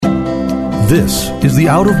This is the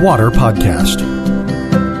Out of Water Podcast.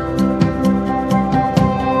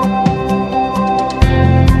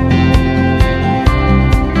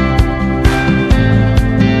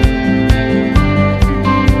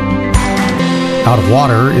 Out of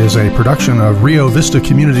Water is a production of Rio Vista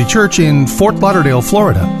Community Church in Fort Lauderdale,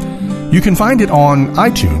 Florida. You can find it on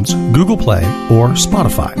iTunes, Google Play, or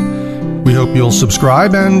Spotify. We hope you'll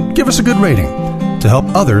subscribe and give us a good rating to help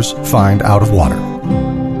others find Out of Water.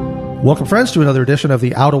 Welcome, friends, to another edition of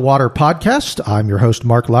the Out of Water Podcast. I'm your host,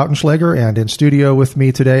 Mark Lautenschlager, and in studio with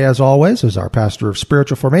me today, as always, is our pastor of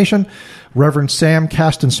spiritual formation, Reverend Sam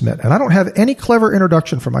Castensmith. And I don't have any clever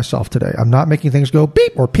introduction for myself today. I'm not making things go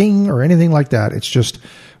beep or ping or anything like that. It's just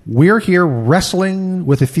we're here wrestling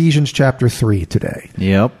with Ephesians chapter 3 today.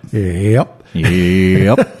 Yep.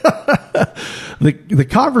 The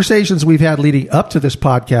conversations we've had leading up to this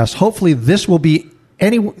podcast, hopefully this will be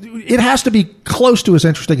it has to be close to as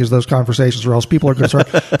interesting as those conversations, or else people are going to start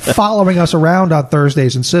following us around on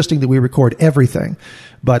Thursdays, insisting that we record everything.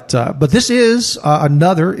 But this is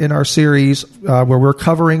another in our series where we're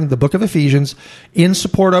covering the book of Ephesians in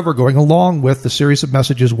support of or going along with the series of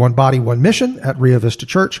messages, One Body, One Mission at Rio Vista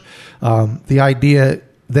Church. The idea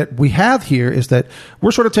that we have here is that we're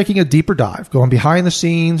sort of taking a deeper dive, going behind the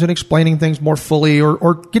scenes and explaining things more fully,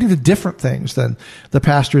 or getting to different things than the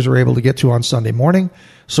pastors are able to get to on Sunday morning.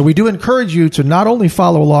 So we do encourage you to not only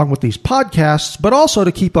follow along with these podcasts, but also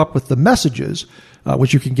to keep up with the messages,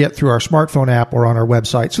 which you can get through our smartphone app or on our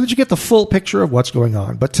website, so that you get the full picture of what's going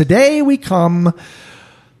on. But today we come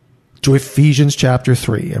to Ephesians chapter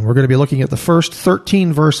 3, and we're going to be looking at the first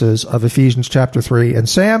 13 verses of Ephesians chapter 3. And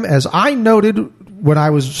Sam, as I noted when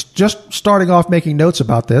I was just starting off making notes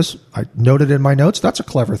about this, I noted in my notes, that's a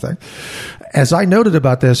clever thing. As I noted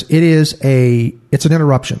about this, it's an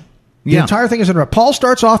interruption. The entire thing is an interruption. Paul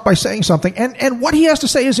starts off by saying something, and what he has to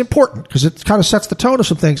say is important because it kind of sets the tone of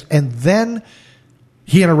some things, and then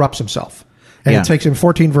he interrupts himself. And it takes him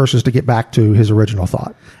 14 verses to get back to his original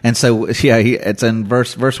thought. And so, it's in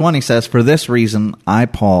verse 1, he says, "For this reason, I,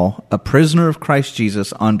 Paul, a prisoner of Christ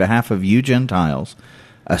Jesus, on behalf of you Gentiles,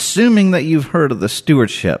 assuming that you've heard of the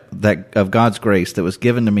stewardship of God's grace that was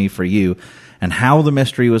given to me for you, and how the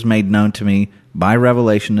mystery was made known to me by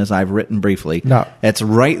revelation, as I've written briefly." No. It's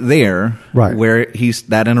right there where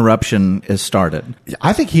that interruption is started.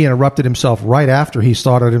 I think he interrupted himself right after he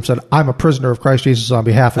started and said, "I'm a prisoner of Christ Jesus on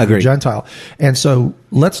behalf of the Gentile." And so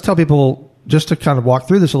let's tell people, just to kind of walk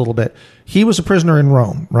through this a little bit, he was a prisoner in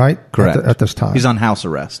Rome, right? Correct. At this time. He's on house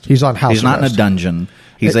arrest. He's not in a dungeon.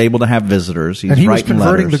 He's able to have visitors. And he was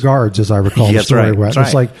converting the guards, as I recall the story went.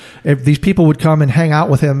 It's like if these people would come and hang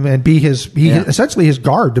out with him and be essentially his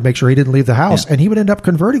guard to make sure he didn't leave the house, and he would end up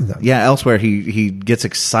converting them. Yeah, elsewhere he gets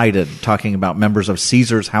excited talking about members of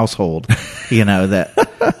Caesar's household, that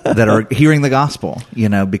are hearing the gospel,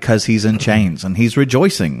 because he's in chains and he's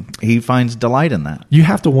rejoicing. He finds delight in that. You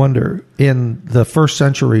have to wonder in the first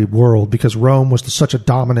century world, because Rome was such a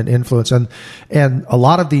dominant influence, and a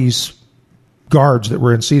lot of these guards that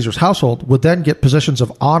were in Caesar's household would then get positions of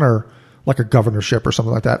honor, like a governorship or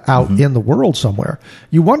something like that, out in the world somewhere.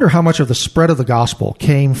 You wonder how much of the spread of the gospel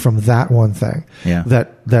came from that one thing. Yeah.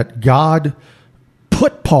 That God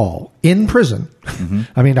put Paul in prison.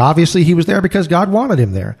 I mean, obviously he was there because God wanted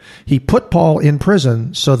him there. He put Paul in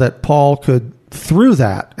prison so that Paul could, through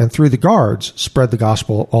that and through the guards, spread the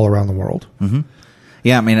gospel all around the world.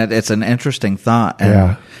 Yeah, I mean, it's an interesting thought.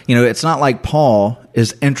 And, it's not like Paul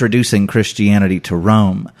is introducing Christianity to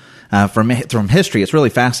Rome. From history, it's really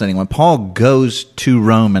fascinating. When Paul goes to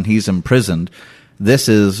Rome and he's imprisoned, this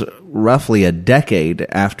is roughly a decade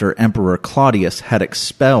after Emperor Claudius had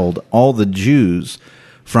expelled all the Jews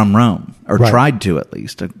from Rome, or tried to at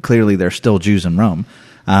least. Clearly, there's still Jews in Rome.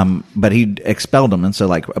 But he expelled them. And so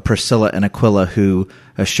like Priscilla and Aquila, who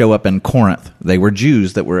show up in Corinth, they were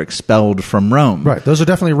Jews that were expelled from Rome. Right. Those are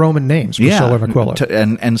definitely Roman names, Priscilla and Aquila.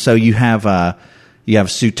 And so you have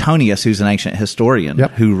Suetonius, who's an ancient historian,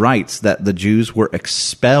 who writes that the Jews were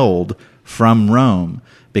expelled from Rome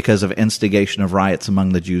because of instigation of riots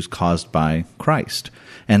among the Jews caused by Christ.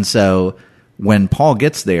 And so when Paul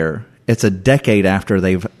gets there, it's a decade after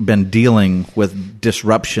they've been dealing with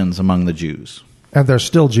disruptions among the Jews. And there's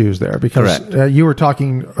still Jews there, because you were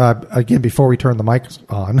talking, again, before we turned the mics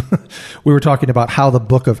on, we were talking about how the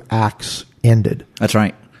book of Acts ended. That's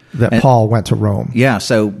right. Paul went to Rome. Yeah,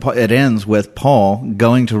 so it ends with Paul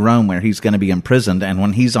going to Rome, where he's going to be imprisoned, and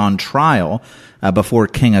when he's on trial before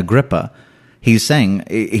King Agrippa, he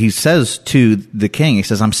says to the king, he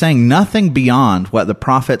says, "I'm saying nothing beyond what the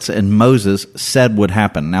prophets and Moses said would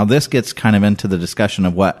happen." Now, this gets kind of into the discussion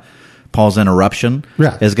of what Paul's interruption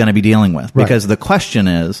is going to be dealing with. Because the question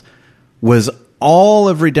is, was all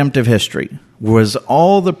of redemptive history, was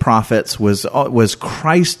all the prophets, was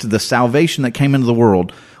Christ, the salvation that came into the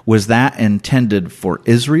world, was that intended for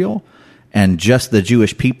Israel and just the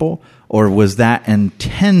Jewish people, or was that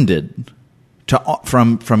intended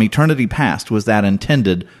from eternity past, was that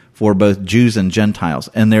intended for both Jews and Gentiles?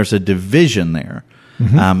 And there's a division there.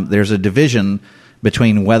 Mm-hmm. There's a division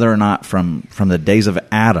between whether or not from the days of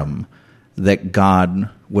Adam that God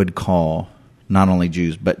would call not only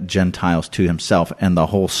Jews but Gentiles to himself. And the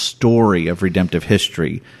whole story of redemptive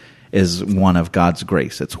history is one of God's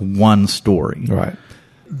grace. It's one story. Right.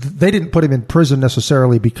 They didn't put him in prison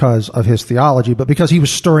necessarily because of his theology, but because he was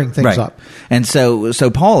stirring things up. And so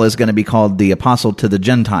Paul is going to be called the apostle to the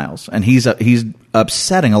Gentiles, and he's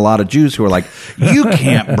upsetting a lot of Jews who are like, you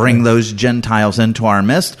can't bring those Gentiles into our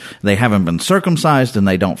midst. They haven't been circumcised, and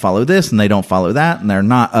they don't follow this, and they don't follow that, and they're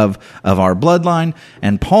not of our bloodline.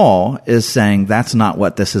 And Paul is saying that's not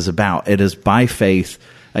what this is about. It is by faith,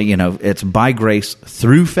 it's by grace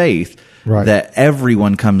through faith. Right. That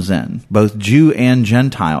everyone comes in, both Jew and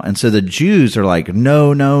Gentile. And so the Jews are like,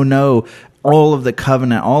 no. All of the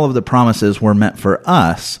covenant, all of the promises were meant for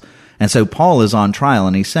us. And so Paul is on trial,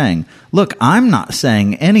 and he's saying, look, I'm not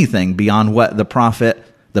saying anything beyond what the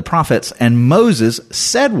prophets and Moses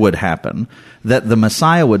said would happen, that the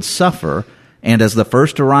Messiah would suffer, and as the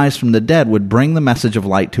first to rise from the dead would bring the message of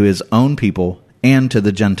light to his own people and to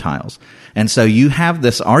the Gentiles. And so you have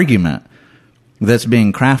this argument that's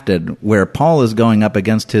being crafted where Paul is going up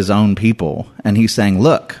against his own people, and he's saying,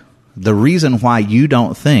 look, the reason why you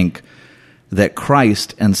don't think that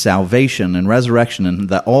Christ and salvation and resurrection and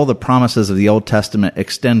that all the promises of the Old Testament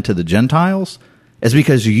extend to the Gentiles is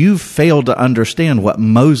because you've failed to understand what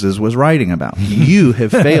Moses was writing about. You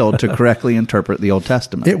have failed to correctly interpret the Old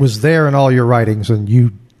Testament. It was there in all your writings, and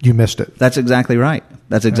you missed it. That's exactly right.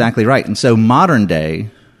 That's exactly right. And so modern day,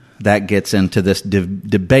 that gets into this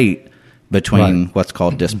debate between what's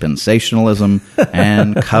called dispensationalism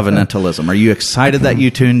and covenantalism. Are you excited that you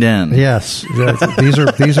tuned in? Yes.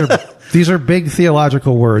 These are big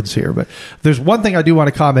theological words here. But there's one thing I do want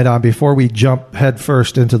to comment on before we jump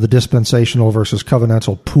headfirst into the dispensational versus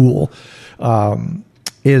covenantal pool,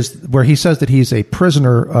 is where he says that he's a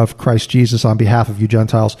prisoner of Christ Jesus on behalf of you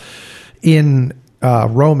Gentiles. In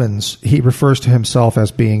Romans, he refers to himself as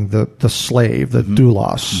being the slave, the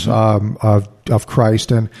doulos of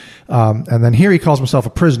Christ, and then here he calls himself a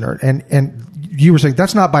prisoner. And you were saying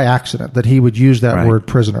that's not by accident that he would use that word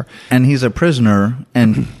prisoner. And he's a prisoner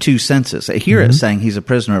in two senses. Here it's saying he's a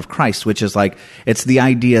prisoner of Christ, which is like it's the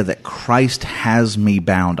idea that Christ has me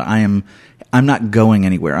bound. I'm not going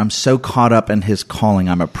anywhere. I'm so caught up in his calling.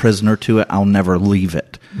 I'm a prisoner to it. I'll never leave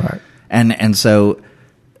it. Right. And so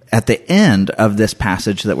at the end of this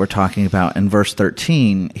passage that we're talking about in verse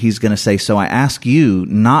 13, he's going to say, so I ask you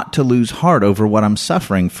not to lose heart over what I'm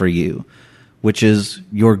suffering for you, which is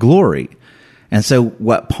your glory. And so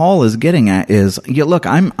what Paul is getting at is, look,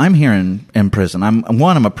 I'm here in prison. I'm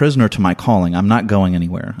a prisoner to my calling. I'm not going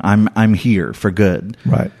anywhere. I'm here for good.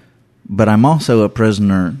 Right. But I'm also a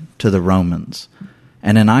prisoner to the Romans.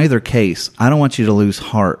 And in either case, I don't want you to lose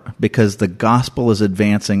heart because the gospel is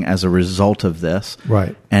advancing as a result of this.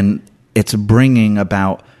 Right. And it's bringing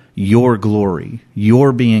about your glory.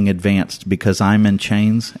 You're being advanced because I'm in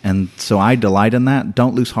chains. And so I delight in that.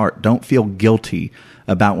 Don't lose heart. Don't feel guilty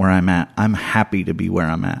about where I'm at. I'm happy to be where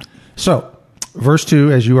I'm at. So, verse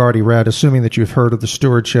 2, as you already read, assuming that you've heard of the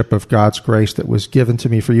stewardship of God's grace that was given to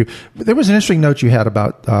me for you. There was an interesting note you had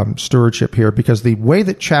about stewardship here, because the way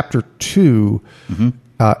that chapter 2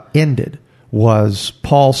 ended was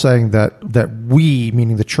Paul saying that we,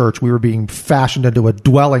 meaning the church, we were being fashioned into a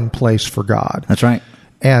dwelling place for God. That's right.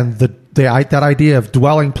 And that idea of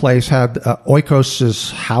dwelling place had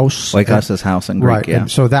oikos' house. Oikos' house in Greek, right. Yeah.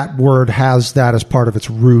 And so that word has that as part of its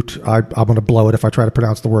root. I'm going to blow it if I try to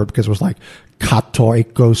pronounce the word, because it was like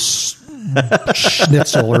katoikos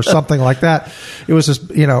schnitzel or something like that. It was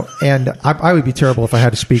just, and I would be terrible if I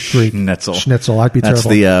had to speak Greek. Schnitzel. I'd be terrible.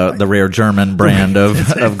 That's the rare German brand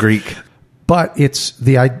of Greek. But it's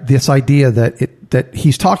this idea that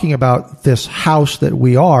he's talking about this house that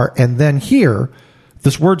we are, and then here,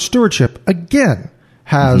 this word stewardship, again,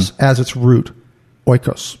 has as its root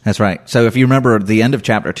oikos. That's right. So if you remember at the end of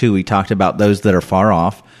chapter 2, we talked about those that are far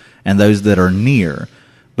off and those that are near.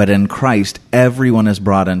 But in Christ, everyone is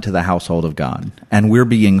brought into the household of God. And we're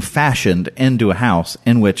being fashioned into a house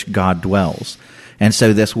in which God dwells. And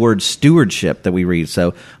so this word stewardship that we read,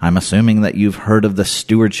 so I'm assuming that you've heard of the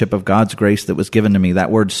stewardship of God's grace that was given to me. That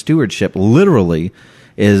word stewardship literally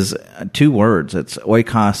is two words. It's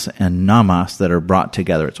oikos and nomos that are brought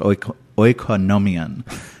together. It's oikonomion.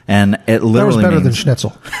 And it literally means... That was better than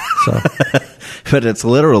schnitzel. So, but it's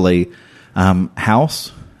literally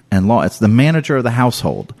house and law. It's the manager of the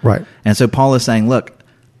household. Right. And so Paul is saying, look,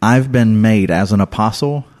 I've been made as an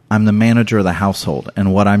apostle. I'm the manager of the household.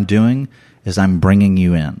 And what I'm doing is I'm bringing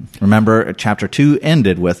you in. Remember, chapter 2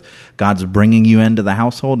 ended with God's bringing you into the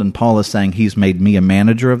household. And Paul is saying he's made me a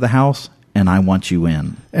manager of the house, and I want you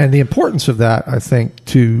in. And the importance of that, I think,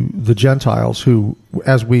 to the Gentiles who,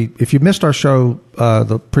 if you missed our show,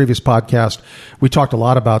 the previous podcast, we talked a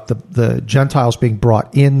lot about the Gentiles being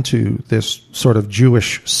brought into this sort of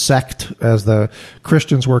Jewish sect as the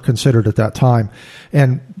Christians were considered at that time.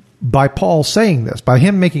 And by Paul saying this, by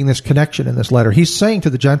him making this connection in this letter, he's saying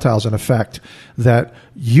to the Gentiles, in effect, that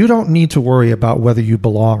you don't need to worry about whether you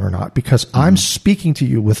belong or not, because I'm speaking to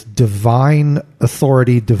you with divine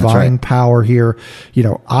authority, divine power here.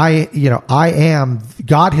 I am,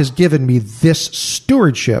 God has given me this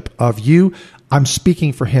stewardship of you. I'm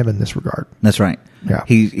speaking for him in this regard. That's right. Yeah.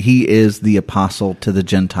 He is the apostle to the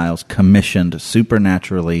Gentiles, commissioned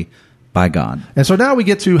supernaturally by God. And so now we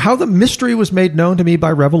get to how the mystery was made known to me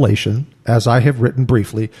by revelation, as I have written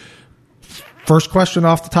briefly. First question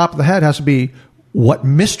off the top of the head has to be, what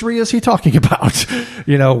mystery is he talking about?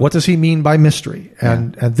 What does he mean by mystery?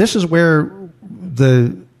 And this is where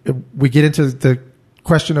we get into the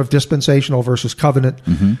question of dispensational versus covenant,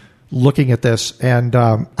 looking at this. And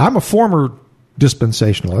I'm a former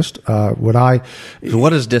dispensationalist. So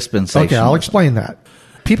what is dispensational? Okay, I'll explain that.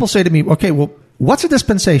 People say to me, okay, well, what's a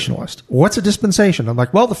dispensationalist? What's a dispensation? I'm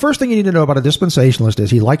like, well, the first thing you need to know about a dispensationalist is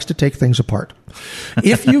he likes to take things apart.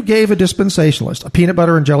 If you gave a dispensationalist a peanut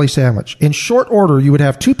butter and jelly sandwich, in short order, you would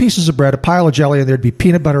have 2 pieces of bread, a pile of jelly, and there'd be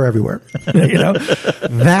peanut butter everywhere.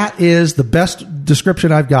 That is the best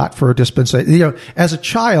description I've got for a dispensation. As a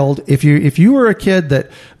child, if you were a kid that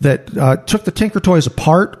took the Tinker Toys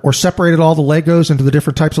apart or separated all the Legos into the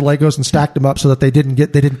different types of Legos and stacked them up so that they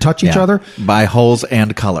didn't touch each other by holes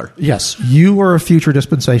and color. Yes, you were a future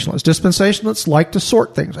dispensationalist. Dispensationalists like to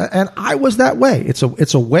sort things, and I was that way. It's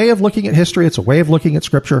a way of looking at history. It's a way of looking at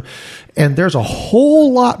Scripture, and there's a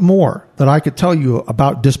whole lot more that I could tell you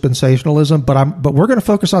about dispensationalism. But we're going to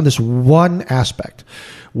focus on this one aspect,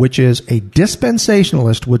 which is a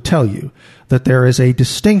dispensationalist would tell you that there is a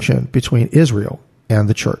distinction between Israel and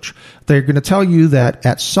the church. They're going to tell you that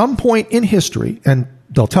at some point in history, and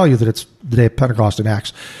they'll tell you that it's the day of Pentecost in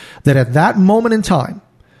Acts, that at that moment in time,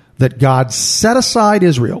 that God set aside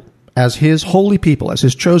Israel as his holy people, as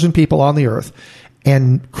his chosen people on the earth,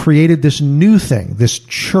 and created this new thing, this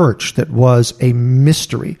church that was a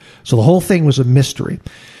mystery. So the whole thing was a mystery.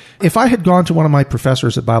 If I had gone to one of my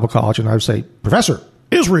professors at Bible college and I would say, Professor,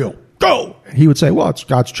 Israel, go! He would say, well, it's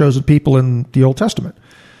God's chosen people in the Old Testament.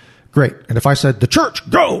 Great. And if I said, the church,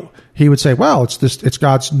 go! He would say, well, it's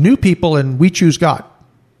God's new people and we choose God.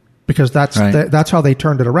 Because that's how they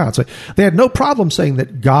turned it around. So they had no problem saying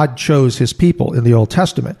that God chose his people in the Old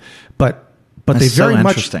Testament, but they very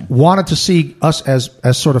much wanted to see us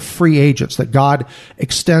as sort of free agents, that God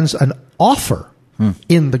extends an offer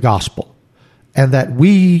in the gospel, and that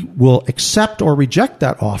we will accept or reject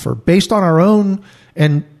that offer based on our own.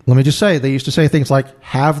 And let me just say, they used to say things like,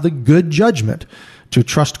 have the good judgment to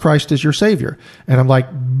trust Christ as your Savior. And I'm like,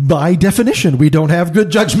 by definition, we don't have good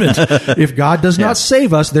judgment. If God does not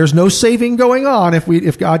save us, there's no saving going on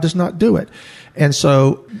if God does not do it. And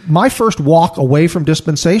so my first walk away from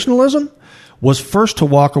dispensationalism was first to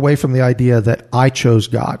walk away from the idea that I chose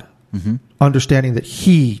God, understanding that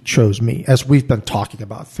he chose me, as we've been talking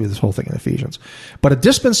about through this whole thing in Ephesians. But a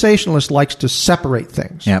dispensationalist likes to separate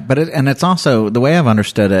things. Yeah, but it's also, the way I've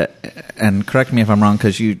understood it, and correct me if I'm wrong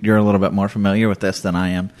because you're a little bit more familiar with this than I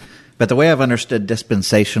am, but the way I've understood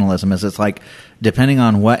dispensationalism is it's like, depending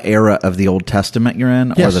on what era of the Old Testament you're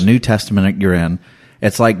in or the New Testament you're in,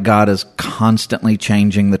 it's like God is constantly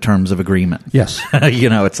changing the terms of agreement. Yes.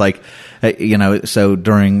 It's like, so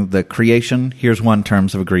during the creation, here's one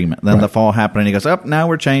terms of agreement. Then the fall happened and he goes, now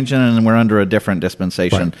we're changing and we're under a different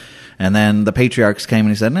dispensation. Right. And then the patriarchs came and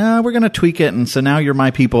he said, no, we're going to tweak it. And so now you're my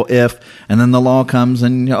people if, and then the law comes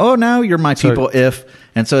and, now you're my people if.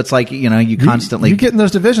 And so it's like, you constantly... You get in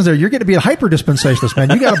those divisions there, you're going to be a hyper-dispensationalist, man.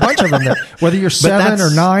 You got a bunch of them there. Whether you're 7 or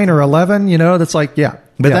 9 or 11, that's like, But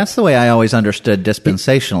that's the way I always understood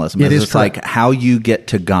dispensationalism. It's like how you get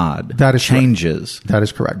to God changes. Correct. That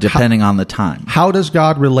is correct. Depending on the time. How does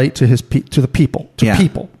God relate to to the people,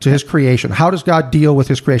 to his creation? How does God deal with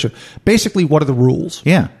his creation? Basically, what are the rules?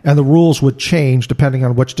 Yeah. And the rules would change depending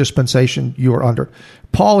on which dispensation you are under.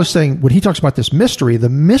 Paul is saying, when he talks about this mystery, the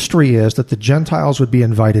mystery is that the Gentiles would be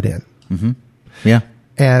invited in. Mm-hmm. Yeah.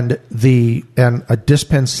 And a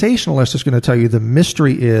dispensationalist is going to tell you the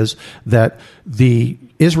mystery is that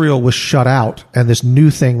Israel was shut out and this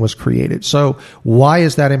new thing was created. So why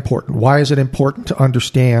is that important? Why is it important to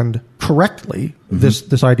understand correctly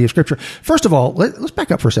this idea of Scripture? First of all, let's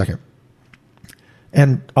back up for a second.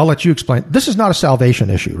 And I'll let you explain. This is not a salvation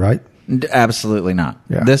issue, right? Absolutely not.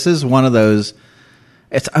 Yeah. This is one of those...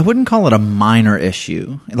 I wouldn't call it a minor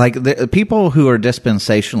issue. Like the people who are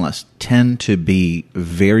dispensationalists tend to be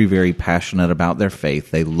very, very passionate about their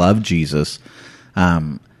faith. They love Jesus.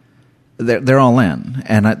 They're all in,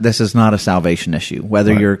 and this is not a salvation issue.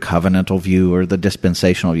 Whether you're covenantal view or the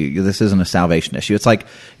dispensational view, this isn't a salvation issue. It's like,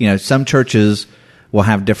 some churches will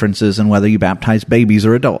have differences in whether you baptize babies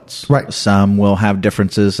or adults. Right. Some will have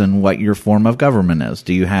differences in what your form of government is.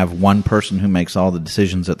 Do you have one person who makes all the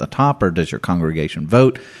decisions at the top, or does your congregation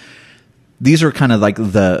vote? These are kind of like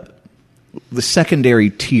the secondary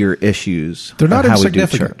tier issues. They're not of how we do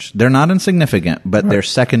insignificant. church. They're not insignificant, but they're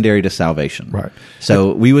secondary to salvation. Right.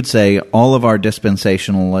 So we would say all of our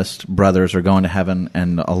dispensationalist brothers are going to heaven,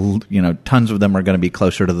 and tons of them are going to be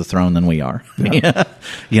closer to the throne than we are. Yeah.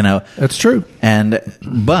 That's true.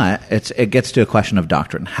 But it gets to a question of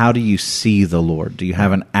doctrine. How do you see the Lord? Do you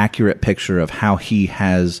have an accurate picture of how He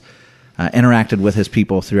has interacted with His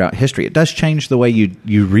people throughout history? It does change the way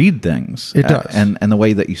you read things. It does. And the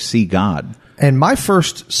way that you see God. And my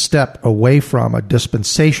first step away from a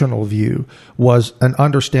dispensational view was an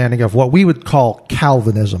understanding of what we would call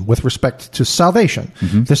Calvinism with respect to salvation.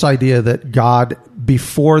 This idea that God,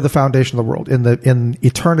 before the foundation of the world, in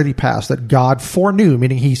eternity past, that God foreknew,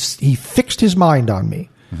 meaning He fixed His mind on me.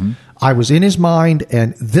 I was in His mind,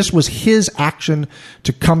 and this was His action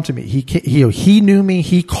to come to me. He knew me.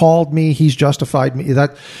 He called me. He's justified me.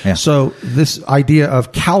 So this idea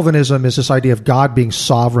of Calvinism is this idea of God being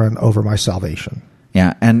sovereign over my salvation.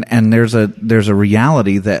 Yeah, and there's a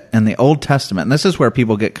reality that in the Old Testament, and this is where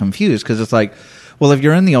people get confused, because it's like, well, if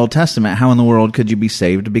you're in the Old Testament, how in the world could you be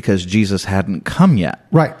saved because Jesus hadn't come yet?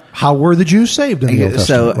 Right. How were the Jews saved in the Old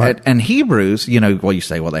Testament? So, and Hebrews, you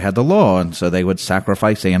say, well, they had the law, and so they would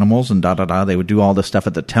sacrifice animals and They would do all this stuff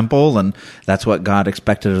at the temple, and that's what God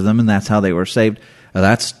expected of them, and that's how they were saved.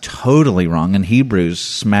 That's totally wrong, and Hebrews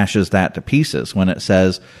smashes that to pieces when it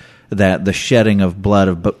says that the shedding of blood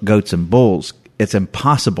of goats and bulls, it's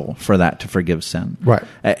impossible for that to forgive sin. Right.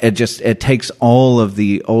 It takes all of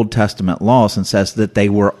the Old Testament laws and says that they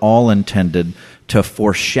were all intended to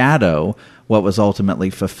foreshadow what was ultimately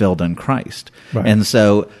fulfilled in Christ. Right. And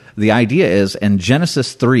so the idea is in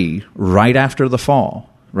Genesis 3, right after the fall,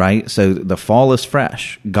 right? So the fall is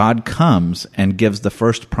fresh. God comes and gives the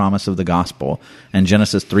first promise of the gospel in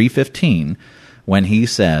Genesis 3:15 when He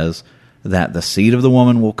says that the seed of the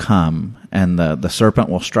woman will come and the serpent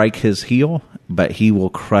will strike his heel, but he will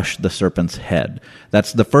crush the serpent's head.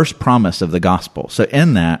 That's the first promise of the gospel. So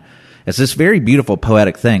in that, it's this very beautiful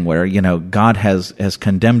poetic thing where, God has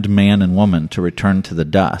condemned man and woman to return to the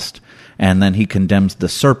dust, and then He condemns the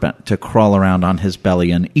serpent to crawl around on his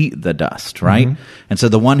belly and eat the dust, right? And so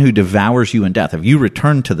the one who devours you in death, if you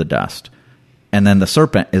return to the dust, and then the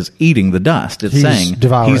serpent is eating the dust, it's saying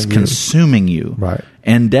he's consuming you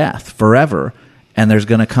in death forever, and there's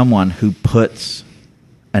going to come one who puts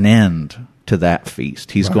an end to that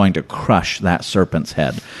feast. He's going to crush that serpent's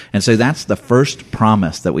head. And so that's the first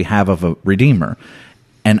promise that we have of a Redeemer.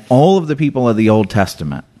 And all of the people of the Old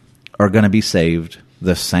Testament are going to be saved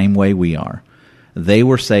the same way we are. They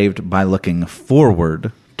were saved by looking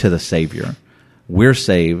forward to the Savior. We're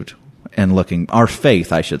saved and our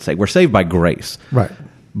faith, I should say. We're saved by grace. Right.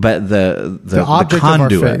 But the object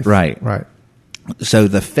conduit, of our faith. Right. So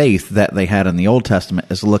the faith that they had in the Old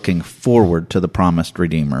Testament is looking forward to the promised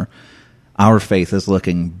Redeemer. Our faith is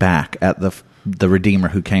looking back at the Redeemer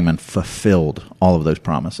who came and fulfilled all of those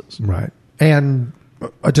promises. Right. And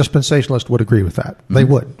a dispensationalist would agree with that. They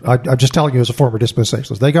would. I'm just telling you as a former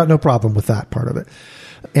dispensationalist. They got no problem with that part of it.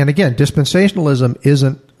 And again, dispensationalism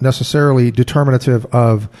isn't necessarily determinative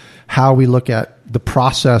of how we look at the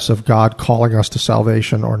process of God calling us to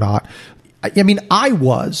salvation or not. I mean, I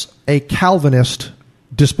was a Calvinist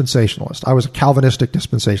dispensationalist. I was a Calvinistic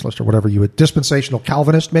dispensationalist, or whatever dispensational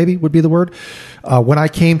Calvinist maybe would be the word. When I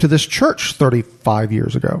came to this church 35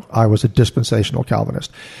 years ago, I was a dispensational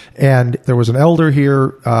Calvinist. And there was an elder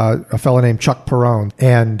here, a fellow named Chuck Perrone,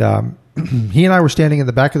 and he and I were standing in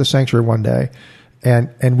the back of the sanctuary one day,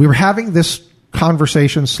 and we were having this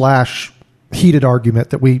conversation / heated argument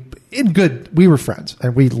that we were friends,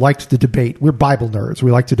 and we liked to debate. We're Bible nerds.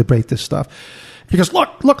 We like to debate this stuff. He goes,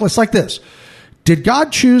 look, it's like this. Did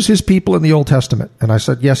God choose His people in the Old Testament? And I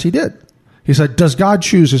said, yes, He did. He said, does God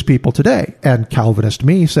choose His people today? And Calvinist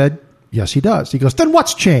me said, Yes, he does. He goes, then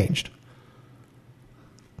what's changed?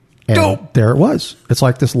 And there it was. It's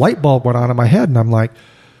like this light bulb went on in my head, and I'm like,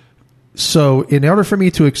 so in order for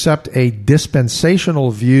me to accept a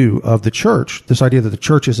dispensational view of the church, this idea that the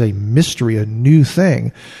church is a mystery, a new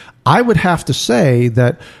thing, I would have to say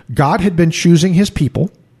that God had been choosing his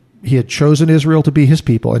people. He had chosen Israel to be his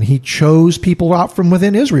people, and he chose people out from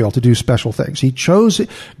within Israel to do special things. He chose,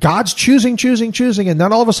 God's choosing, and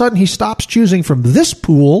then all of a sudden he stops choosing from this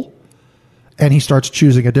pool, and he starts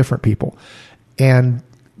choosing a different people. And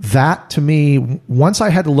that, to me, once I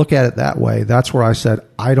had to look at it that way, that's where I said,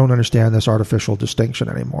 I don't understand this artificial distinction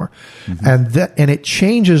anymore. Mm-hmm. And it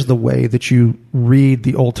changes the way that you read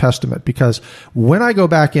the Old Testament, because when I go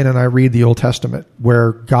back in and I read the Old Testament,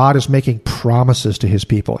 where God is making promises to his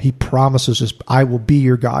people, he promises us, I will be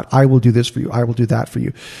your God, I will do this for you, I will do that for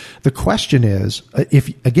you. The question is,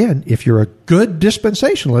 if you're a good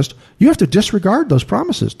dispensationalist, you have to disregard those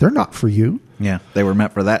promises. They're not for you. Yeah, they were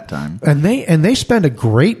meant for that time. And they spend a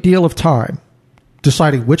great deal of time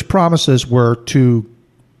deciding which promises were to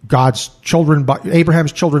God's children,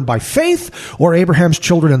 Abraham's children by faith, or Abraham's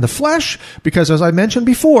children in the flesh. Because as I mentioned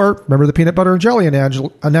before, remember the peanut butter and jelly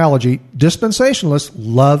analogy, dispensationalists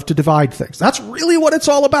love to divide things. That's really what it's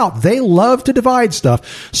all about. They love to divide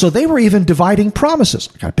stuff. So they were even dividing promises.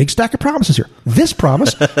 I got a big stack of promises here. This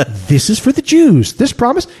promise, this is for the Jews. This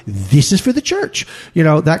promise, this is for the church.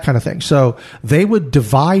 That kind of thing. So they would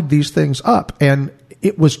divide these things up. And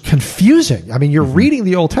it was confusing. I mean, you're reading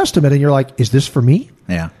the Old Testament and you're like, is this for me?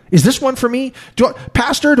 Yeah. Is this one for me?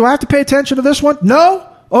 Pastor, do I have to pay attention to this one?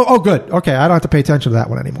 No? Oh, good. Okay, I don't have to pay attention to that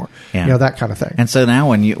one anymore. Yeah. That kind of thing. And so now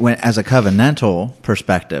when as a covenantal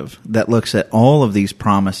perspective that looks at all of these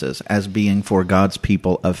promises as being for God's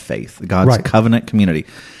people of faith, God's covenant community,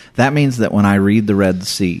 that means that when I read the Red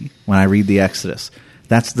Sea, when I read the Exodus,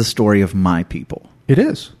 that's the story of my people. It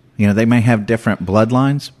is. They may have different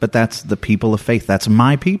bloodlines, but that's the people of faith. That's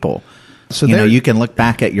my people. So you can look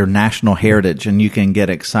back at your national heritage and you can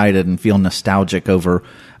get excited and feel nostalgic over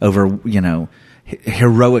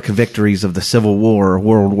heroic victories of the Civil War or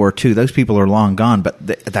World War II. Those people are long gone, but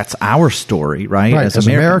that's our story, right? As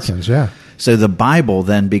Americans, yeah. So the Bible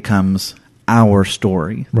then becomes our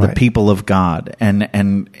story, the people of God.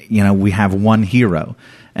 And we have one hero,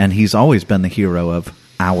 and he's always been the hero of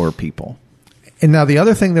our people. And now the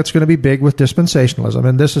other thing that's going to be big with dispensationalism,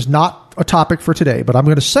 and this is not a topic for today, but I'm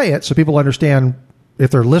going to say it so people understand, if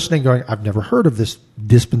they're listening going, I've never heard of this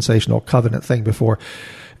dispensational covenant thing before.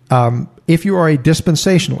 If you are a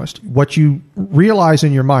dispensationalist, what you realize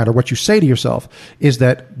in your mind, or what you say to yourself, is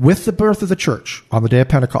that with the birth of the church on the day of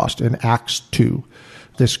Pentecost in Acts 2,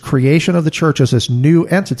 this creation of the church as this new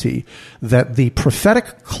entity, that the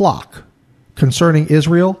prophetic clock concerning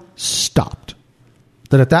Israel stopped.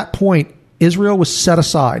 That at that point, Israel was set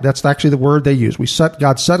aside. That's actually the word they use.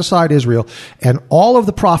 God set aside Israel, and all of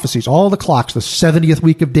the prophecies, all of the clocks, the 70th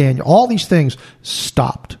week of Daniel, all these things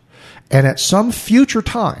stopped. And at some future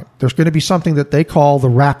time, there's going to be something that they call the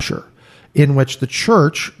rapture, in which the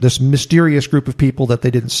church, this mysterious group of people that they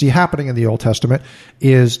didn't see happening in the Old Testament,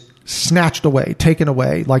 is snatched away, taken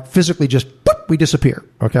away, like physically just, boop, we disappear,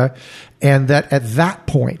 okay? And that at that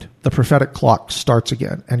point, the prophetic clock starts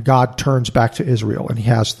again, and God turns back to Israel, and he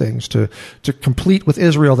has things to complete with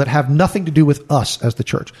Israel that have nothing to do with us as the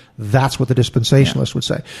church. That's what the dispensationalist would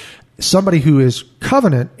say. Somebody who is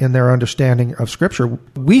covenant in their understanding of Scripture,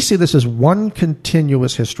 we see this as one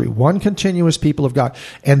continuous history, one continuous people of God,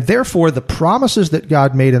 and therefore the promises that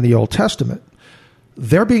God made in the Old Testament,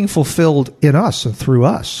 they're being fulfilled in us and through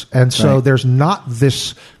us. And so there's not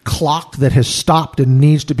this clock that has stopped and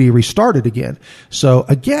needs to be restarted again. So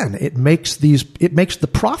again, it makes the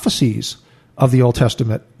prophecies of the Old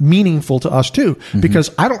Testament meaningful to us too. Mm-hmm. Because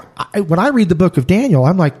when I read the book of Daniel,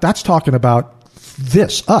 I'm like, that's talking about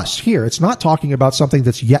us here. It's not talking about something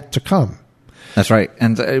that's yet to come. That's right.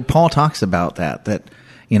 And Paul talks about that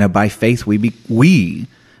by faith we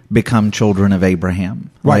become children of Abraham.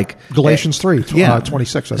 Right. Like Galatians 3,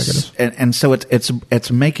 26, I think it is. And so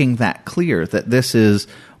it's making that clear that this is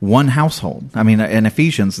one household. I mean, in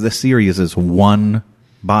Ephesians, this series is one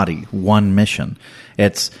body, one mission.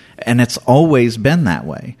 It's always been that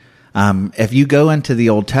way. If you go into the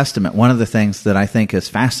Old Testament, one of the things that I think is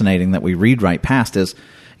fascinating that we read right past is,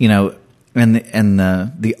 in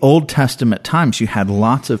the Old Testament times, you had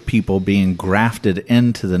lots of people being grafted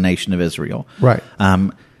into the nation of Israel. Right.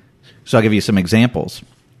 So I'll give you some examples.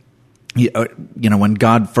 when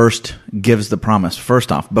God first gives the promise,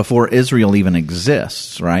 first off, before Israel even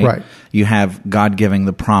exists, right? Right. You have God giving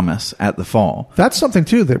the promise at the fall. That's something,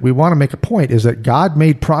 too, that we want to make a point, is that God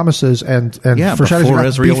made promises and before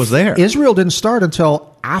Israel was there. Israel didn't start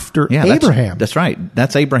until after Abraham. That's right.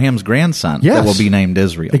 That's Abraham's grandson that will be named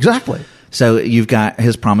Israel. Exactly. So you've got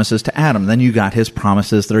his promises to Adam. Then you got his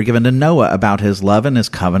promises that are given to Noah about his love and his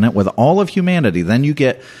covenant with all of humanity. Then you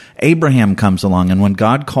get Abraham comes along. And when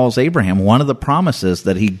God calls Abraham, one of the promises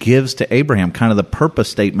that he gives to Abraham, kind of the purpose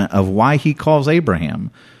statement of why he calls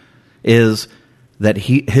Abraham, is that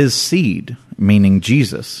his seed, meaning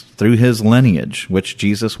Jesus, through his lineage, which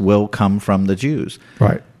Jesus will come from the Jews.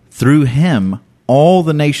 Right. Through him, all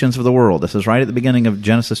the nations of the world, this is right at the beginning of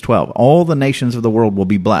Genesis 12, all the nations of the world will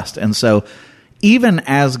be blessed. And so even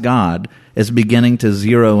as God is beginning to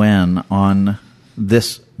zero in on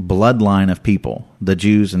this bloodline of people, the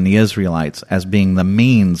Jews and the Israelites, as being the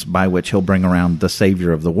means by which he'll bring around the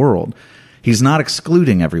Savior of the world, he's not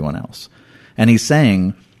excluding everyone else. And he's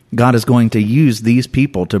saying God is going to use these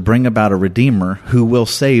people to bring about a Redeemer who will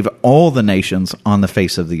save all the nations on the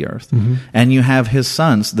face of the earth. Mm-hmm. And you have his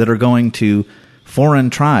sons that are going to foreign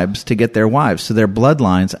tribes to get their wives, so their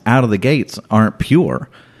bloodlines out of the gates aren't pure.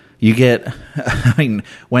 You get,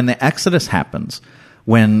 when the Exodus happens,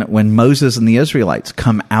 when Moses and the Israelites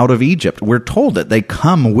come out of Egypt, we're told that they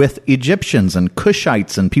come with Egyptians and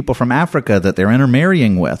Cushites and people from Africa that they're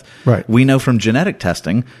intermarrying with. Right. We know from genetic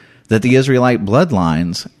testing that the Israelite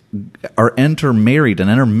bloodlines are intermarried and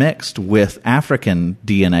intermixed with African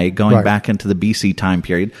DNA going back into the BC time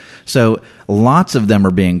period. So lots of them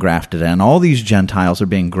are being grafted in. All these Gentiles are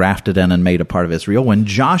being grafted in and made a part of Israel. When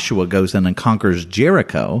Joshua goes in and conquers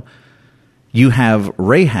Jericho, you have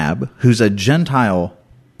Rahab, who's a Gentile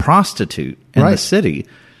prostitute in the city,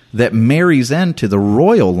 that marries into the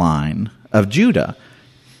royal line of Judah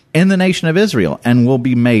in the nation of Israel and will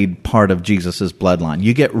be made part of Jesus' bloodline.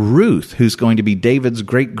 You get Ruth, who's going to be David's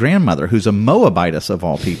great-grandmother, who's a Moabitess of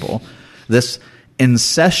all people, this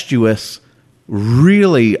incestuous,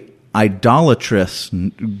 really idolatrous,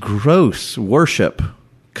 gross worship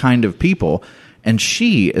kind of people, and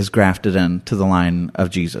she is grafted into the line of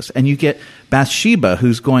Jesus. And you get Bathsheba,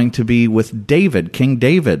 who's going to be with David, King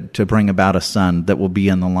David, to bring about a son that will be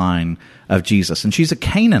in the line of Jesus. And she's a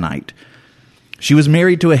Canaanite. She was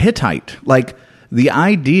married to a Hittite. Like, the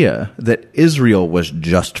idea that Israel was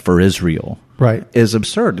just for Israel is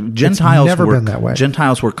absurd. Gentiles it's never been that way.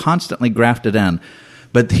 Gentiles were constantly grafted in.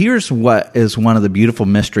 But here's what is one of the beautiful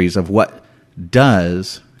mysteries of what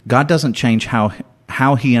God doesn't change how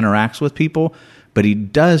he interacts with people, but he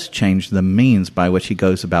does change the means by which he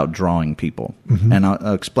goes about drawing people. Mm-hmm. And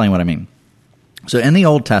I'll explain what I mean. So in the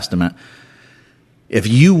Old Testament, if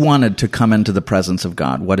you wanted to come into the presence of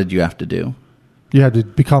God, what did you have to do? You had to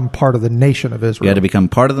become part of the nation of Israel. You had to become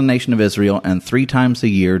part of the nation of Israel, and 3 times a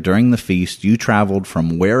year during the feast, you traveled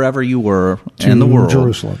from wherever you were in the world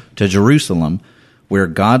to Jerusalem, where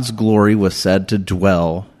God's glory was said to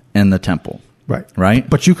dwell in the temple. Right?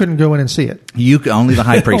 But you couldn't go in and see it. Only the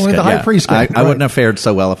high priest only could. the high priest could. I wouldn't have fared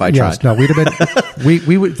so well if I tried. No, we'd have been.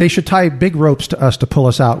 we would. They should tie big ropes to us to pull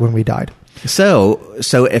us out when we died. So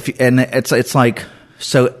it's like.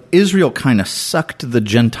 So Israel kind of sucked the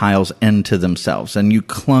Gentiles into themselves, and you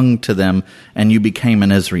clung to them, and you became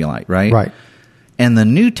an Israelite, right? Right. In the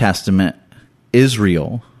New Testament,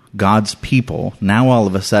 Israel, God's people, now all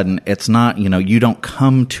of a sudden, it's not, you don't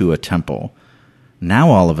come to a temple. Now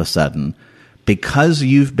all of a sudden, because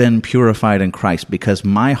you've been purified in Christ, because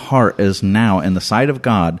my heart is now, in the sight of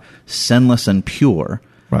God, sinless and pure,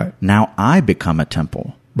 right. Now I become a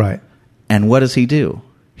temple. Right. And what does he do?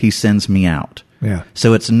 He sends me out. Yeah.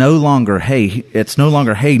 So it's no longer, hey,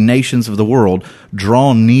 nations of the world,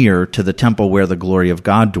 draw near to the temple where the glory of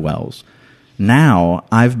God dwells. Now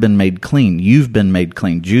I've been made clean. You've been made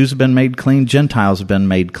clean. Jews have been made clean. Gentiles have been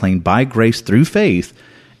made clean by grace through faith.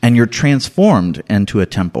 And you're transformed into a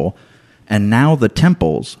temple. And now the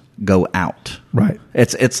temples go out. Right.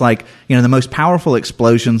 It's like, the most powerful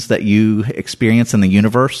explosions that you experience in the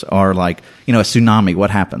universe are like, a tsunami. What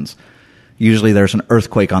happens? Usually there's an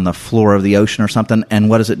earthquake on the floor of the ocean or something, and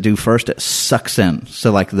what does it do first? It sucks in.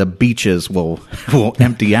 So like the beaches will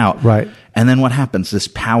empty out. Right. And then what happens? This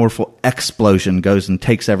powerful explosion goes and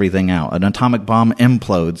takes everything out. An atomic bomb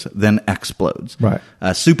implodes, then explodes. Right. A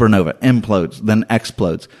supernova implodes, then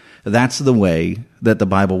explodes. That's the way that the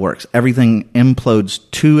Bible works. Everything implodes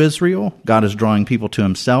to Israel. God is drawing people to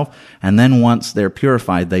himself. And then once they're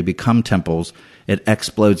purified, they become temples. It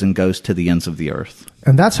explodes and goes to the ends of the earth.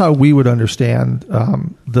 And that's how we would understand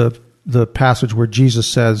the the passage where Jesus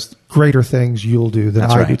says, "Greater things you'll do than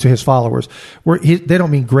I do," to his followers. They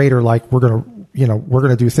don't mean greater like we're going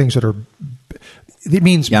to do things that are. It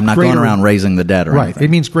means I'm not greater, going around raising the dead or anything.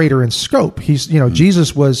 It means greater in scope.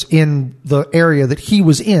 Jesus was in the area that he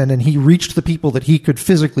was in, and he reached the people that he could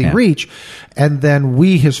physically reach. And then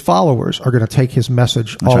we, his followers, are going to take his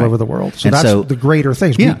message all over the world. So that's the greater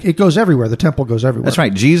things. Yeah. It goes everywhere. The temple goes everywhere. That's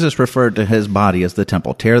right. Jesus referred to his body as the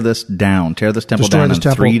temple. Tear this temple Destroy down this in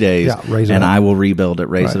temple. 3 days, raise it and up. I will rebuild it,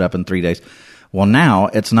 raise it up in 3 days. Well, now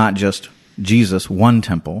it's not just Jesus, one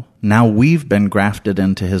temple. Now we've been grafted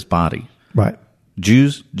into his body. Right.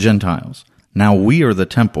 Jews, Gentiles. Now we are the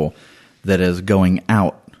temple that is going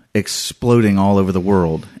out, exploding all over the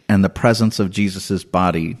world, and the presence of Jesus'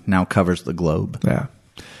 body now covers the globe. Yeah.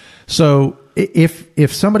 So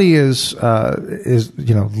if somebody is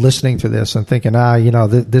listening to this and thinking,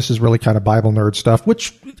 this is really kind of Bible nerd stuff,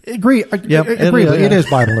 which agree, it is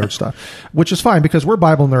Bible nerd stuff, which is fine because we're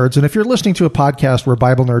Bible nerds. And if you're listening to a podcast where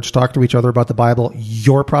Bible nerds talk to each other about the Bible,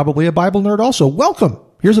 you're probably a Bible nerd also. Welcome.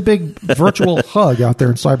 Here's a big virtual hug out there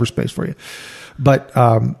in cyberspace for you. But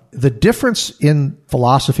the difference in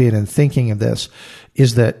philosophy and in thinking of this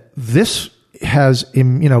is that this has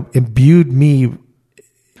imbued me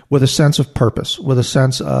with a sense of purpose, with a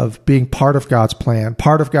sense of being part of God's plan,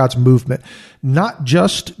 part of God's movement, not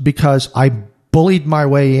just because I bullied my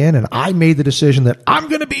way in and I made the decision that I'm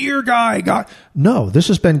going to be your guy. God. No, this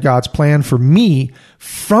has been God's plan for me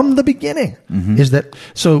from the beginning.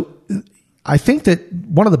 So I think that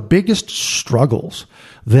one of the biggest struggles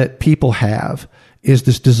that people have is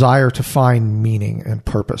this desire to find meaning and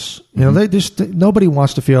purpose. Nobody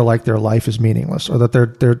wants to feel like their life is meaningless or that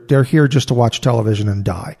they're here just to watch television and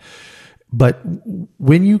die. But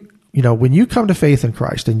when you come to faith in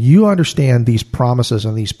Christ and you understand these promises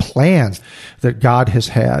and these plans that God has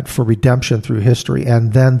had for redemption through history,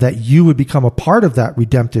 and then that you would become a part of that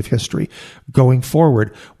redemptive history going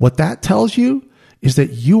forward, what that tells you is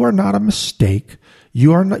that you are not a mistake.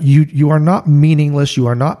 You are not meaningless. You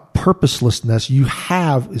are not purposelessness. You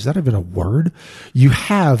have, is that even a word? You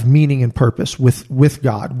have meaning and purpose with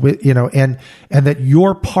God, and that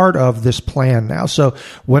you're part of this plan now. So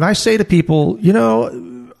when I say to people,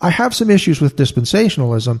 I have some issues with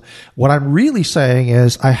dispensationalism, what I'm really saying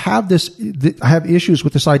is I have issues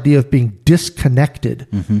with this idea of being disconnected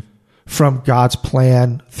from God's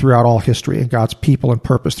plan throughout all history and God's people and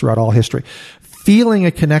purpose throughout all history. Feeling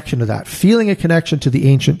a connection to that, feeling a connection to the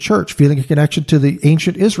ancient church, feeling a connection to the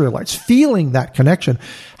ancient Israelites, feeling that connection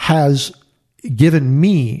has given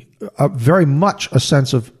me very much a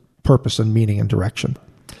sense of purpose and meaning and direction.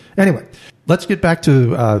 Anyway, let's get back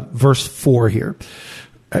to verse 4 here,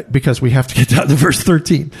 because we have to get down to verse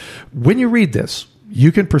 13. When you read this,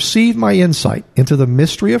 you can perceive my insight into the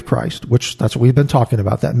mystery of Christ, which that's what we've been talking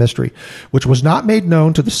about, that mystery, which was not made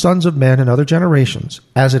known to the sons of men in other generations,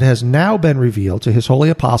 as it has now been revealed to his holy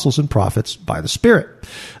apostles and prophets by the Spirit.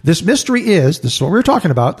 This mystery this is what we were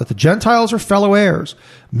talking about, that the Gentiles are fellow heirs,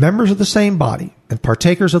 members of the same body, and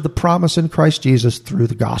partakers of the promise in Christ Jesus through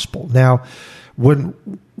the gospel. Now, when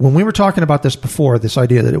we were talking about this before, this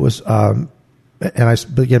idea that it was, and I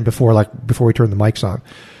began before we turned the mics on,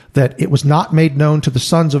 that it was not made known to the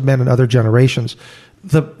sons of men in other generations.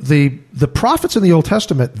 The prophets in the Old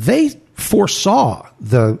Testament, they foresaw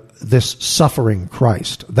this suffering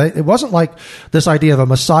Christ. It wasn't like this idea of a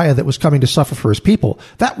Messiah that was coming to suffer for his people.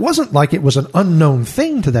 That wasn't like it was an unknown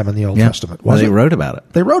thing to them in the Old Testament, was it? They wrote about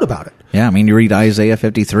it. They wrote about it. Yeah, I mean, you read Isaiah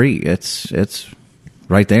 53. It's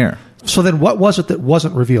right there. So then what was it that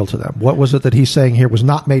wasn't revealed to them? What was it that he's saying here was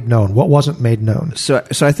not made known? What wasn't made known? So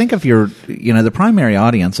I think if you're, the primary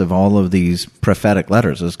audience of all of these prophetic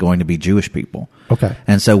letters is going to be Jewish people. Okay.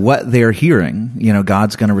 And so what they're hearing,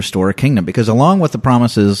 God's going to restore a kingdom, because along with the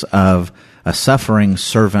promises of a suffering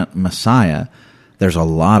servant Messiah, there's a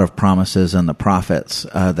lot of promises in the prophets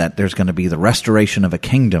that there's going to be the restoration of a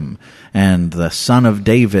kingdom, and the son of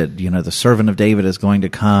David, the servant of David is going to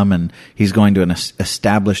come, and he's going to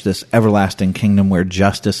establish this everlasting kingdom where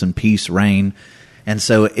justice and peace reign. And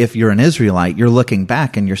so if you're an Israelite, you're looking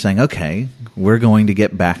back and you're saying, okay, we're going to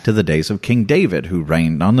get back to the days of King David, who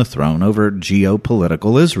reigned on the throne over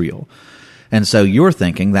geopolitical Israel. And so you're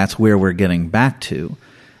thinking that's where we're getting back to.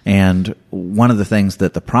 And one of the things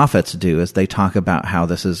that the prophets do is they talk about how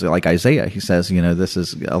this is, like Isaiah, he says, this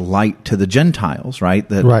is a light to the Gentiles, right?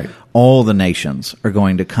 That all the nations are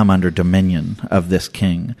going to come under dominion of this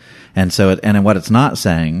king. And so, and what it's not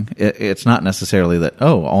saying, it's not necessarily that,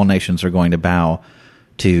 all nations are going to bow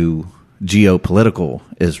to geopolitical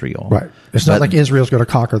Israel. Right. It's not like Israel's going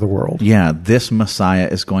to conquer the world. Yeah, this Messiah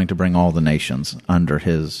is going to bring all the nations under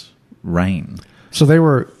his reign. So they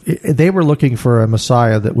were looking for a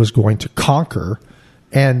Messiah that was going to conquer,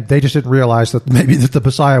 and they just didn't realize that maybe that the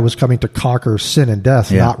Messiah was coming to conquer sin and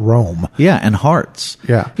death, not Rome. Yeah, and hearts.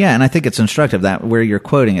 Yeah. Yeah, and I think it's instructive that where you're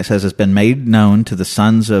quoting, it says, it's been made known to the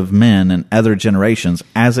sons of men and other generations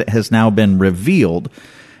as it has now been revealed.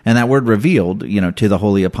 And that word revealed, to the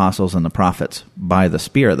holy apostles and the prophets by the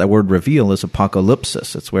Spirit. That word reveal is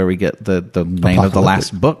apocalypsis. It's where we get the name of the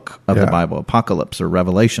last book of the Bible, Apocalypse or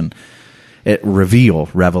Revelation.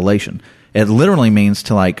 Revelation. It literally means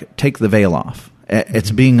to take the veil off. It's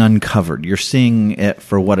being uncovered. You're seeing it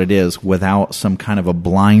for what it is without some kind of a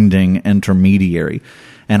blinding intermediary.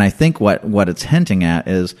 And I think what it's hinting at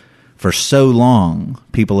is, for so long,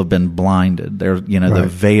 people have been blinded. The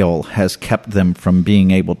veil has kept them from being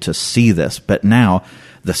able to see this. But now,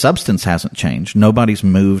 the substance hasn't changed. Nobody's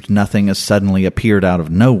moved. Nothing has suddenly appeared out of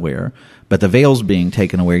nowhere. But the veil's being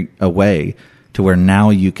taken away to where now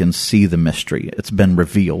you can see the mystery. It's been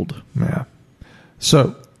revealed. Yeah.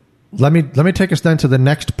 So let me take us then to the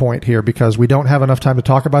next point here, because we don't have enough time to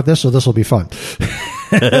talk about this, so this will be fun.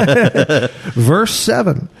 Verse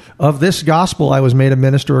 7, of this gospel I was made a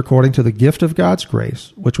minister according to the gift of God's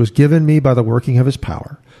grace, which was given me by the working of his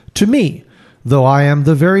power. To me, though I am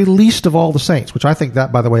the very least of all the saints, which I think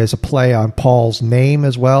that, by the way, is a play on Paul's name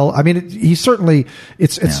as well. I mean, he certainly,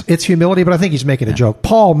 it's humility, but I think he's making a joke.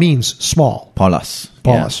 Paul means small. Paulus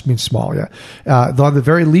Means small, though I'm the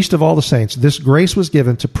very least of all the saints, this grace was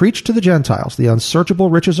given to preach to the Gentiles the unsearchable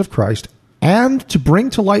riches of Christ, and to bring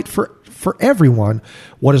to light for everyone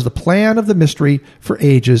what is the plan of the mystery for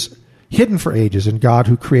ages, hidden for ages in God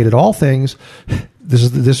who created all things.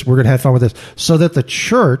 This we're going to have fun with this. So that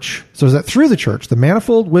through the church, the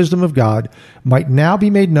manifold wisdom of God might now be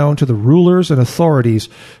made known to the rulers and authorities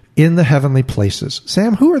in the heavenly places.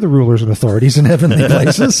 Sam, who are the rulers and authorities in heavenly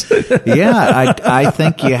places? I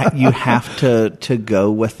think you have to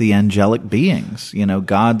go with the angelic beings.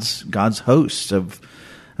 God's hosts of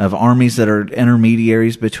armies that are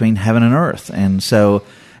intermediaries between heaven and earth. And so,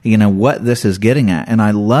 what this is getting at, and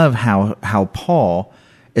I love how Paul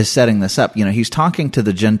is setting this up. He's talking to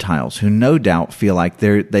the Gentiles who no doubt feel like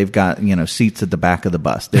they've got, seats at the back of the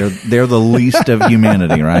bus. They're the least of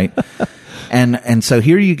humanity, right? And so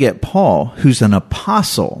here you get Paul, who's an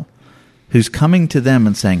apostle, who's coming to them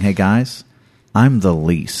and saying, "Hey guys, I'm the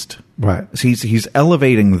least." Right. So he's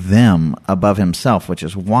elevating them above himself, which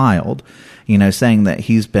is wild. Saying that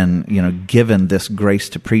he's been, given this grace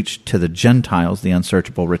to preach to the Gentiles the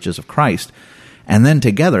unsearchable riches of Christ. And then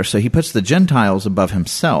together, so he puts the Gentiles above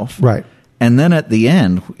himself. Right. And then at the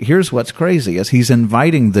end, here's what's crazy, is he's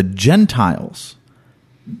inviting the Gentiles.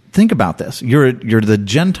 Think about this. You're the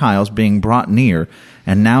Gentiles being brought near,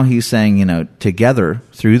 and now he's saying, together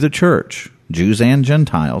through the church, Jews and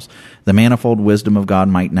Gentiles, the manifold wisdom of God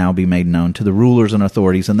might now be made known to the rulers and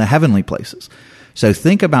authorities in the heavenly places. So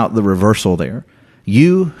think about the reversal there.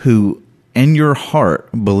 You who in your heart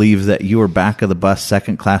believe that you are back of the bus,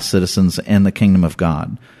 second-class citizens in the kingdom of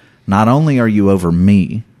God, not only are you over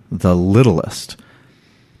me, the littlest,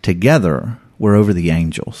 together we're over the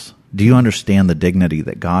angels. Do you understand the dignity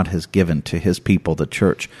that God has given to his people, the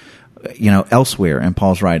church? Elsewhere in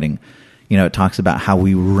Paul's writing, it talks about how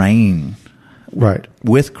we reign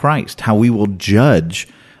with Christ, how we will judge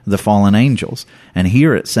the fallen angels. And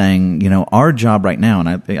here it's saying, our job right now, and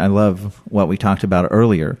I love what we talked about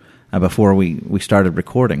earlier before we started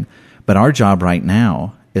recording, but our job right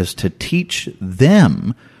now is to teach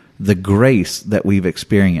them the grace that we've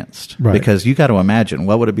experienced. Right. Because you got to imagine,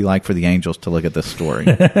 what would it be like for the angels to look at this story?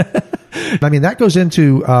 I mean, that goes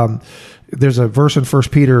into, there's a verse in 1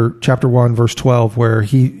 Peter chapter 1, verse 12, where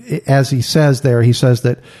he says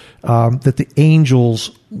that the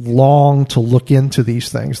angels long to look into these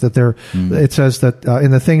things, that it says that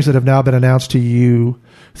in the things that have now been announced to you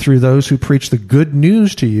through those who preach the good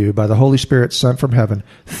news to you by the Holy Spirit sent from heaven,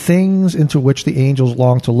 things into which the angels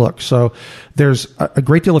long to look. So there's a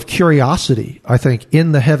great deal of curiosity, I think,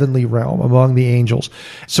 in the heavenly realm among the angels.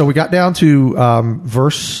 So we got down to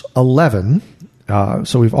verse 11.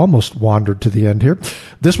 So we've almost wandered to the end here.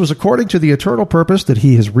 This was according to the eternal purpose that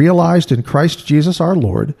he has realized in Christ Jesus our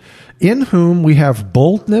Lord, in whom we have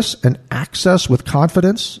boldness and access with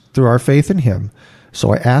confidence through our faith in him.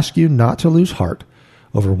 So I ask you not to lose heart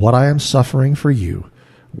over what I am suffering for you,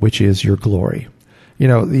 which is your glory.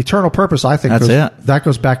 The eternal purpose, I think, that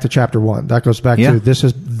goes back to chapter 1. That goes back to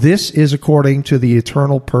this is according to the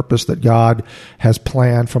eternal purpose that God has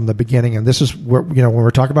planned from the beginning. And this is where, when we're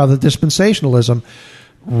talking about the dispensationalism,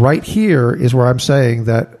 right here is where I'm saying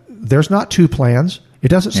that there's not two plans. It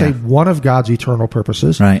doesn't say one of God's eternal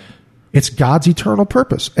purposes. Right. It's God's eternal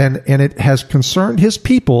purpose. And it has concerned his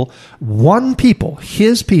people,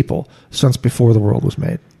 his people, since before the world was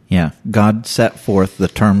made. Yeah. God set forth the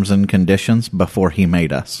terms and conditions before he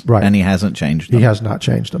made us. Right. And he hasn't changed them. He has not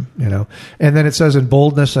changed them, And then it says in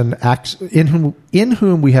boldness and in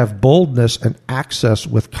whom we have boldness and access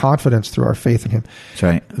with confidence through our faith in him. That's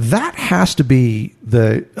right. That has to be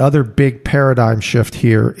the other big paradigm shift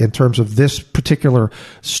here in terms of this particular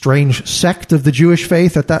strange sect of the Jewish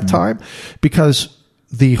faith at that time, because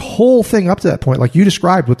the whole thing up to that point, like you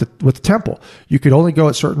described with the temple, you could only go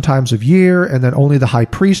at certain times of year, and then only the high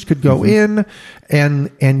priest could go in,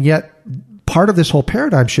 and yet part of this whole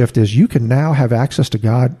paradigm shift is you can now have access to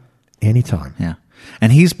God anytime. Yeah.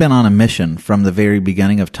 And he's been on a mission from the very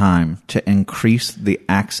beginning of time to increase the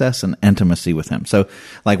access and intimacy with him. So,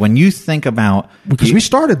 like, when you think about... Because we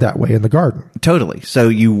started that way in the garden. Totally. So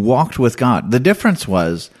you walked with God. The difference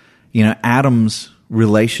was, Adam's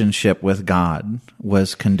relationship with God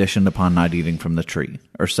was conditioned upon not eating from the tree,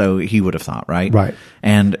 or so he would have thought, right? Right.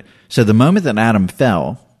 And so the moment that Adam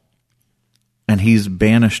fell and he's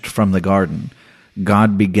banished from the garden,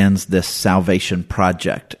 God begins this salvation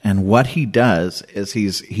project. And what he does is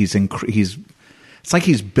it's like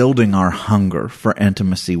he's building our hunger for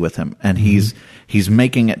intimacy with him. And he's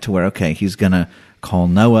making it to where, okay, he's going to call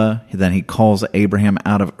Noah, then he calls Abraham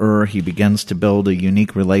out of Ur. He begins to build a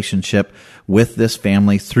unique relationship with this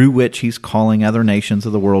family through which he's calling other nations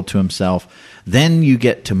of the world to himself. Then you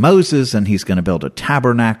get to Moses, and he's going to build a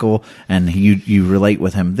tabernacle, and you relate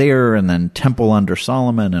with him there, and then temple under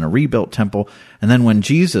Solomon and a rebuilt temple. And then when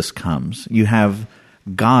Jesus comes, you have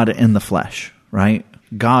God in the flesh, right?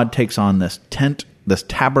 God takes on this tent, this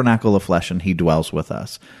tabernacle of flesh, and he dwells with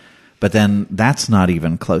us. But then that's not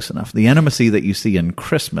even close enough. The intimacy that you see in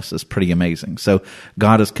Christmas is pretty amazing. So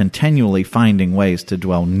God is continually finding ways to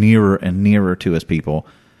dwell nearer and nearer to his people.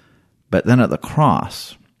 But then at the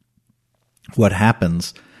cross, what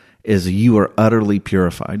happens is you are utterly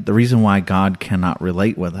purified. The reason why God cannot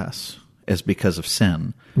relate with us is because of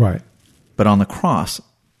sin. Right. But on the cross,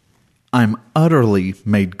 I'm utterly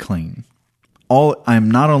made clean. I'm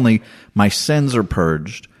not only, my sins are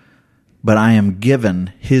purged, but I am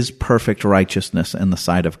given his perfect righteousness in the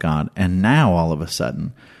sight of God. And now, all of a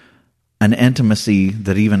sudden, an intimacy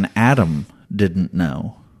that even Adam didn't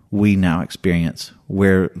know, we now experience,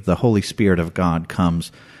 where the Holy Spirit of God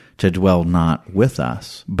comes to dwell not with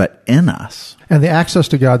us, but in us. And the access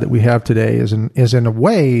to God that we have today is in a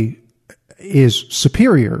way is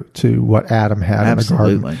superior to what Adam had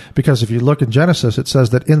Absolutely. in the garden. Because if you look in Genesis, it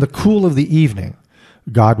says that in the cool of the evening,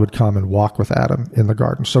 God would come and walk with Adam in the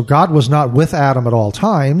garden. So God was not with Adam at all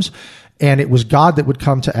times, and it was God that would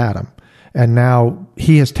come to Adam. And now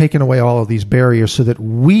he has taken away all of these barriers so that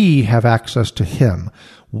we have access to him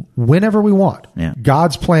whenever we want. Yeah.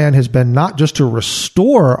 God's plan has been not just to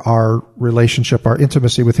restore our relationship, our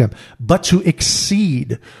intimacy with him, but to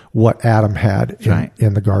exceed what Adam had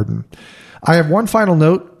in the garden. I have one final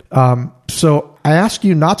note. So I ask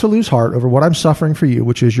you not to lose heart over what I'm suffering for you,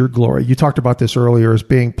 which is your glory. You talked about this earlier as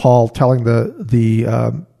being Paul telling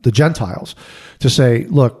the Gentiles to say,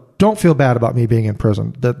 look, don't feel bad about me being in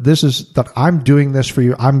prison. That I'm doing this for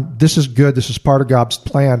you. This is good. This is part of God's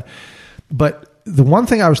plan. But the one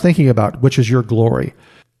thing I was thinking about, which is your glory,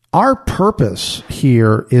 our purpose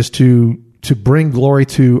here is to bring glory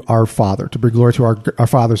to our Father, to bring glory to our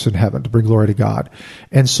fathers in heaven, to bring glory to God.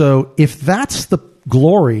 And so if that's the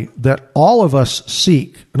glory that all of us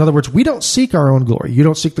seek, in other words, we don't seek our own glory. You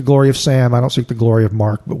don't seek the glory of Sam. I don't seek the glory of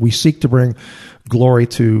Mark, but we seek to bring glory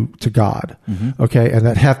to God. Mm-hmm. Okay. And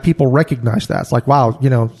that have people recognize that. It's like, wow,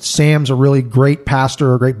 Sam's a really great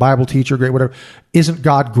pastor, a great Bible teacher, great whatever. Isn't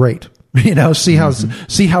God great? See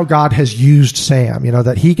how God has used Sam,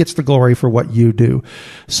 that he gets the glory for what you do.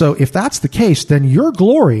 So if that's the case, then your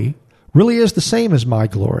glory really is the same as my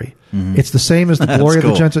glory. Mm-hmm. It's the same as the glory of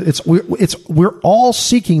the Gentiles. We're all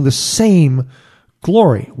seeking the same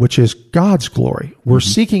glory, which is God's glory. We're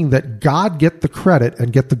seeking that God get the credit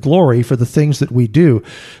and get the glory for the things that we do.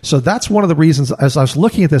 So that's one of the reasons, as I was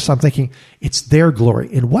looking at this, I'm thinking, it's their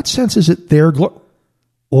glory. In what sense is it their glory?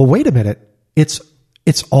 Well, wait a minute. It's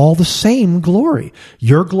all the same glory.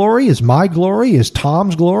 Your glory is my glory, is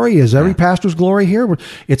Tom's glory, is every pastor's glory here.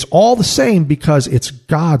 It's all the same because it's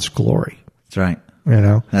God's glory. That's right.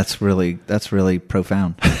 That's really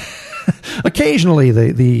profound. Occasionally,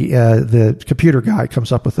 the computer guy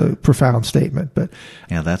comes up with a profound statement, but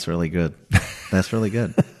yeah, that's really good. That's really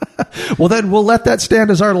good. Well, then we'll let that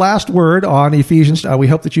stand as our last word on Ephesians. We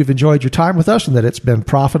hope that you've enjoyed your time with us and that it's been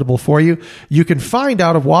profitable for you. You can find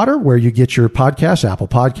Out of Water where you get your podcasts, Apple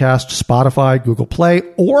Podcasts, Spotify, Google Play,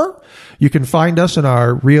 or you can find us in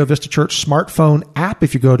our Rio Vista Church smartphone app.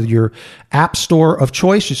 If you go to your app store of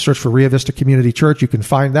choice, you search for Rio Vista Community Church, you can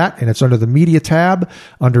find that, and it's under the media tab,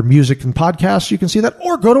 under music and podcasts. You can see that,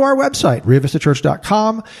 or go to our website,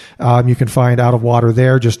 riovistachurch.com. You can find Out of Water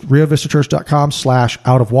there, just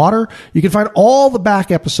riovistachurch.com/Out of Water. You can find all the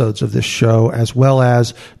back episodes of this show, as well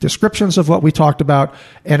as descriptions of what we talked about.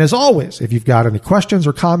 And as always, if you've got any questions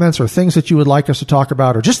or comments or things that you would like us to talk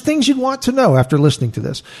about, or just things you'd want to know after listening to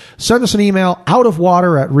this, send us an email,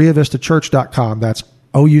 outofwater@riovistachurch.com. That's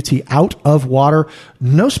OUT, Out of Water.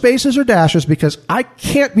 No spaces or dashes, because I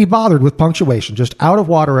can't be bothered with punctuation. Just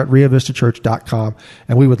outofwater@riovistachurch.com.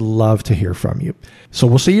 And we would love to hear from you. So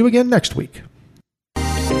we'll see you again next week.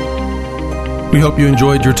 We hope you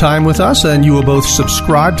enjoyed your time with us and you will both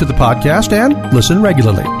subscribe to the podcast and listen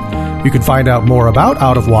regularly. You can find out more about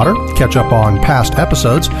Out of Water, catch up on past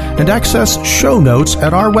episodes, and access show notes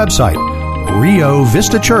at our website,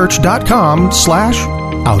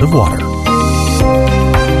 riovistachurch.com/outofwater.